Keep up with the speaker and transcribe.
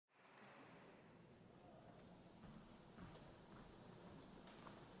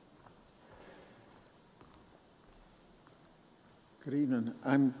Good evening.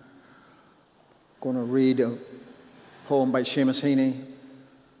 I'm going to read a poem by Seamus Heaney,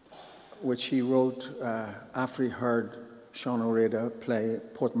 which he wrote after he heard Sean O'Reilly play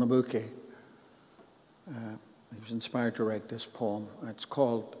Port na Buckie. He was inspired to write this poem. It's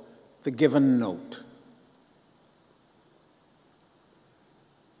called The Given Note.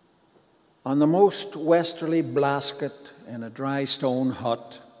 On the most westerly blasket in a dry stone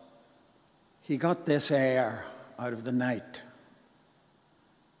hut, he got this air out of the night.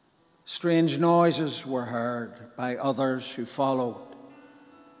 Strange noises were heard by others who followed,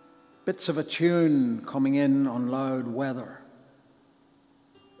 bits of a tune coming in on loud weather,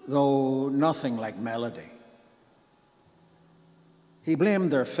 though nothing like melody. He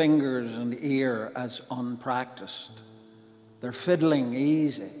blamed their fingers and ear as unpracticed, their fiddling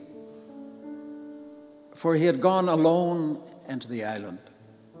easy, for he had gone alone into the island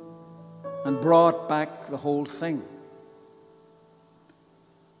and brought back the whole thing.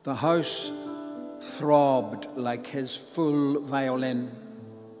 The house throbbed like his full violin.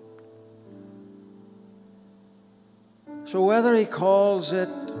 So whether he calls it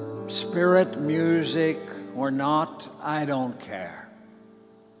spirit music or not, I don't care.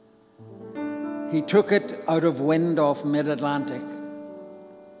 He took it out of wind off mid-Atlantic.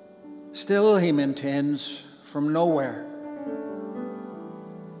 Still, he maintains, from nowhere.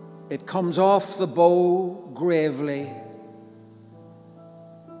 It comes off the bow gravely,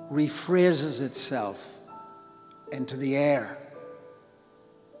 rephrases itself into the air.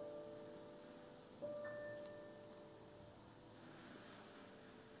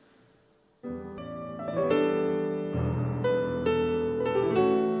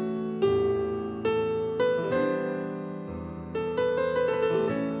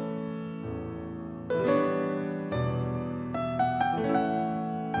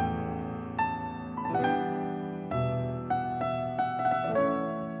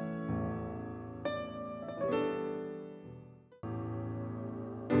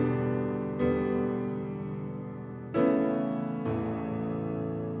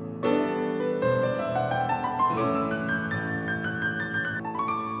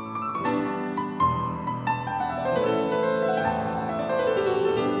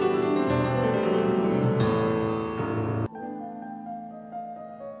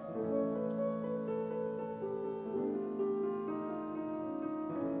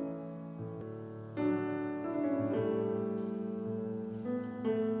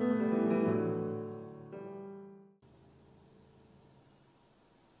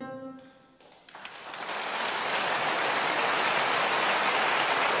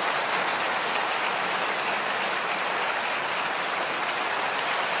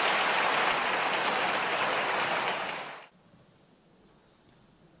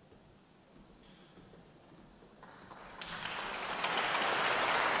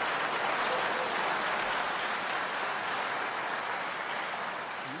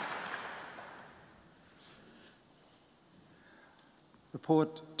 The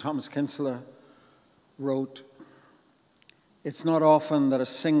poet Thomas Kinsella wrote, "It's not often that a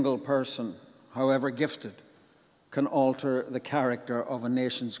single person, however gifted, can alter the character of a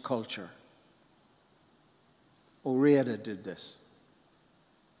nation's culture. O'Reilly did this."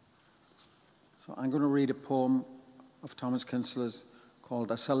 So I'm going to read a poem of Thomas Kinsella's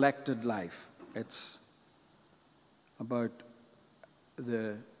called A Selected Life. It's about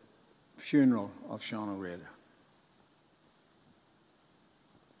the funeral of Sean O'Reilly.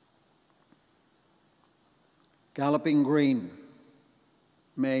 Galloping Green,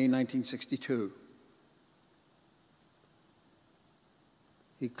 May 1962.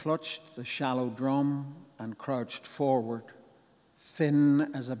 He clutched the shallow drum and crouched forward, thin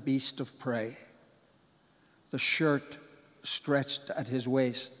as a beast of prey. The shirt stretched at his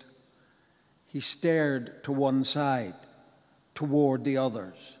waist. He stared to one side, toward the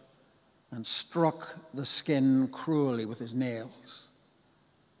others, and struck the skin cruelly with his nails.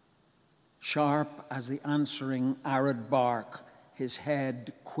 Sharp as the answering arid bark, his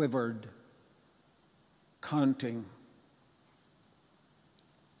head quivered, counting.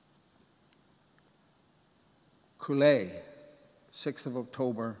 Cooley, 6th of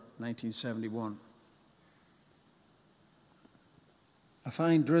October, 1971. A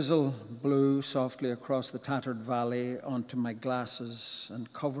fine drizzle blew softly across the tattered valley onto my glasses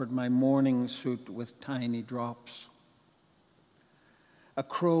and covered my morning suit with tiny drops. A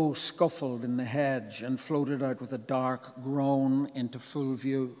crow scuffled in the hedge and floated out with a dark groan into full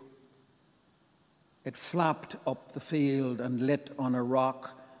view. It flapped up the field and lit on a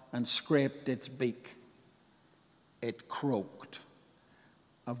rock and scraped its beak. It croaked.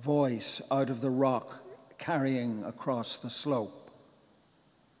 A voice out of the rock carrying across the slope.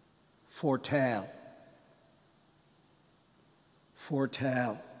 foretell,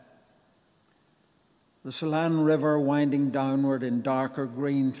 foretell. The Solane River winding downward in darker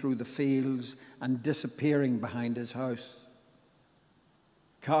green through the fields and disappearing behind his house.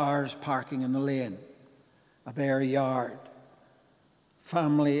 Cars parking in the lane, a bare yard,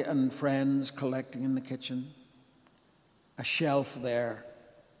 family and friends collecting in the kitchen, a shelf there,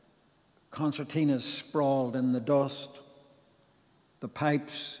 concertinas sprawled in the dust, the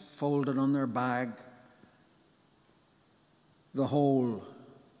pipes folded on their bag, the whole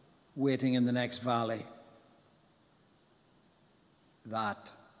waiting in the next valley. That.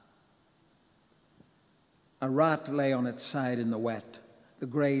 A rat lay on its side in the wet, the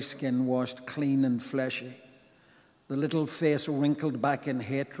grey skin washed clean and fleshy, the little face wrinkled back in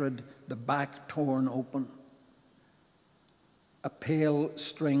hatred, the back torn open. A pale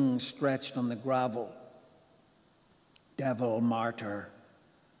string stretched on the gravel. Devil martyr,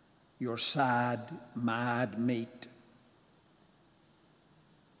 your sad, mad meat.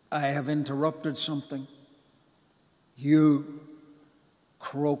 I have interrupted something. You,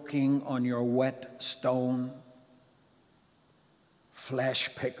 croaking on your wet stone. Flesh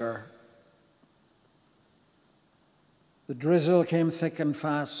picker. The drizzle came thick and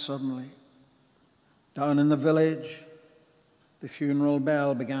fast suddenly. Down in the village, the funeral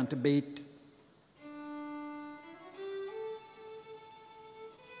bell began to beat.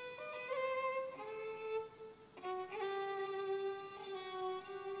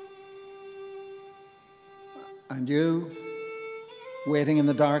 And you, waiting in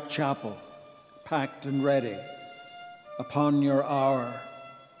the dark chapel, packed and ready, upon your hour,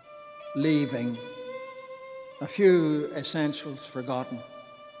 leaving, a few essentials forgotten,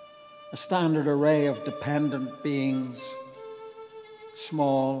 a standard array of dependent beings,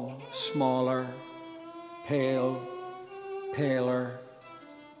 small, smaller, pale, paler,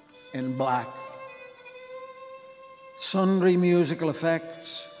 in black. Sundry musical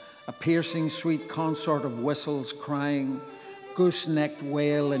effects, a piercing sweet consort of whistles crying, goose-necked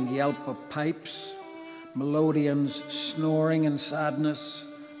wail and yelp of pipes, melodians snoring in sadness,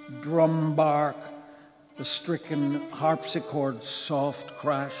 drum bark, the stricken harpsichord's soft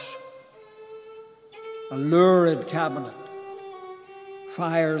crash. A lurid cabinet,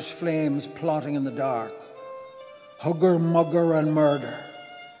 fire's flames plotting in the dark, hugger, mugger and murder,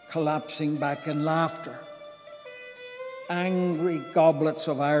 collapsing back in laughter. Angry goblets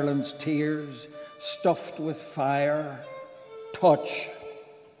of Ireland's tears, stuffed with fire, touch,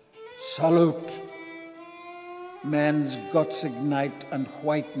 salute. Men's guts ignite and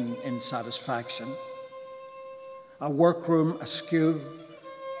whiten in satisfaction. A workroom askew,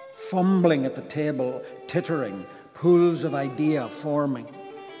 fumbling at the table, tittering, pools of idea forming.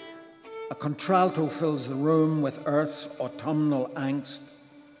 A contralto fills the room with earth's autumnal angst.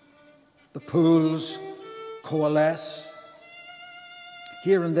 The pools coalesce.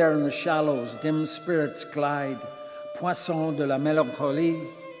 Here and there in the shallows, dim spirits glide, poissons de la mélancolie.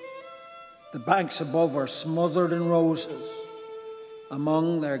 The banks above are smothered in roses.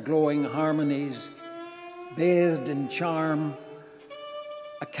 Among their glowing harmonies, bathed in charm,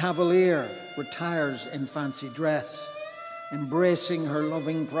 a cavalier retires in fancy dress, embracing her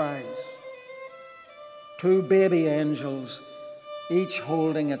loving prize. Two baby angels, each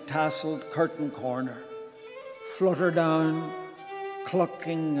holding a tasseled curtain corner, flutter down,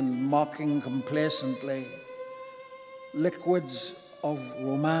 clucking and mocking complacently, liquids of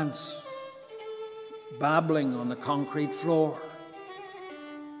romance, babbling on the concrete floor.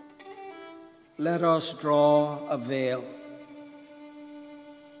 Let us draw a veil.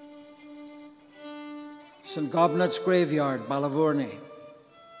 St. Gobnet's graveyard, Ballyvourney,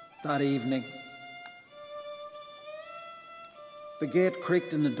 that evening. The gate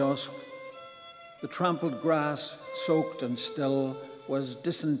creaked in the dusk. The trampled grass, soaked and still, was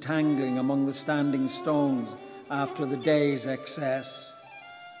disentangling among the standing stones after the day's excess.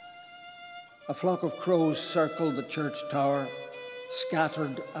 A flock of crows circled the church tower,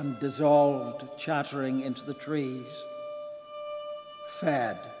 scattered and dissolved, chattering into the trees.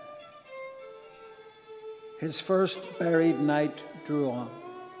 Fed. His first buried night drew on,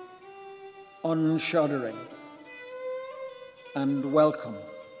 unshuddering and welcome.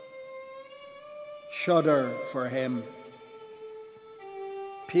 Shudder for him.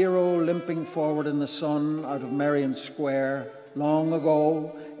 Piero limping forward in the sun out of Merrion Square, long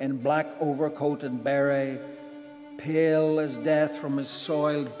ago, in black overcoat and beret, pale as death from his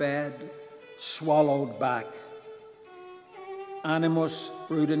soiled bed, swallowed back. Animus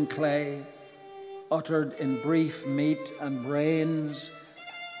brewed in clay, uttered in brief meat and brains,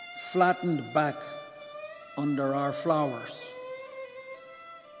 flattened back under our flowers.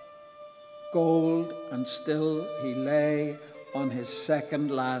 Gold and still he lay on his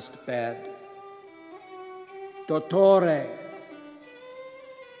second last bed. Dottore,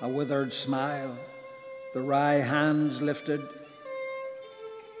 a withered smile, the wry hands lifted.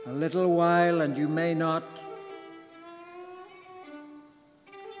 A little while and you may not.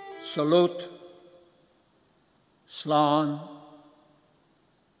 Salute, slán,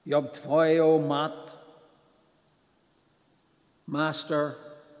 job tvoio mat. Master,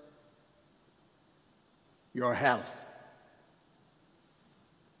 your health.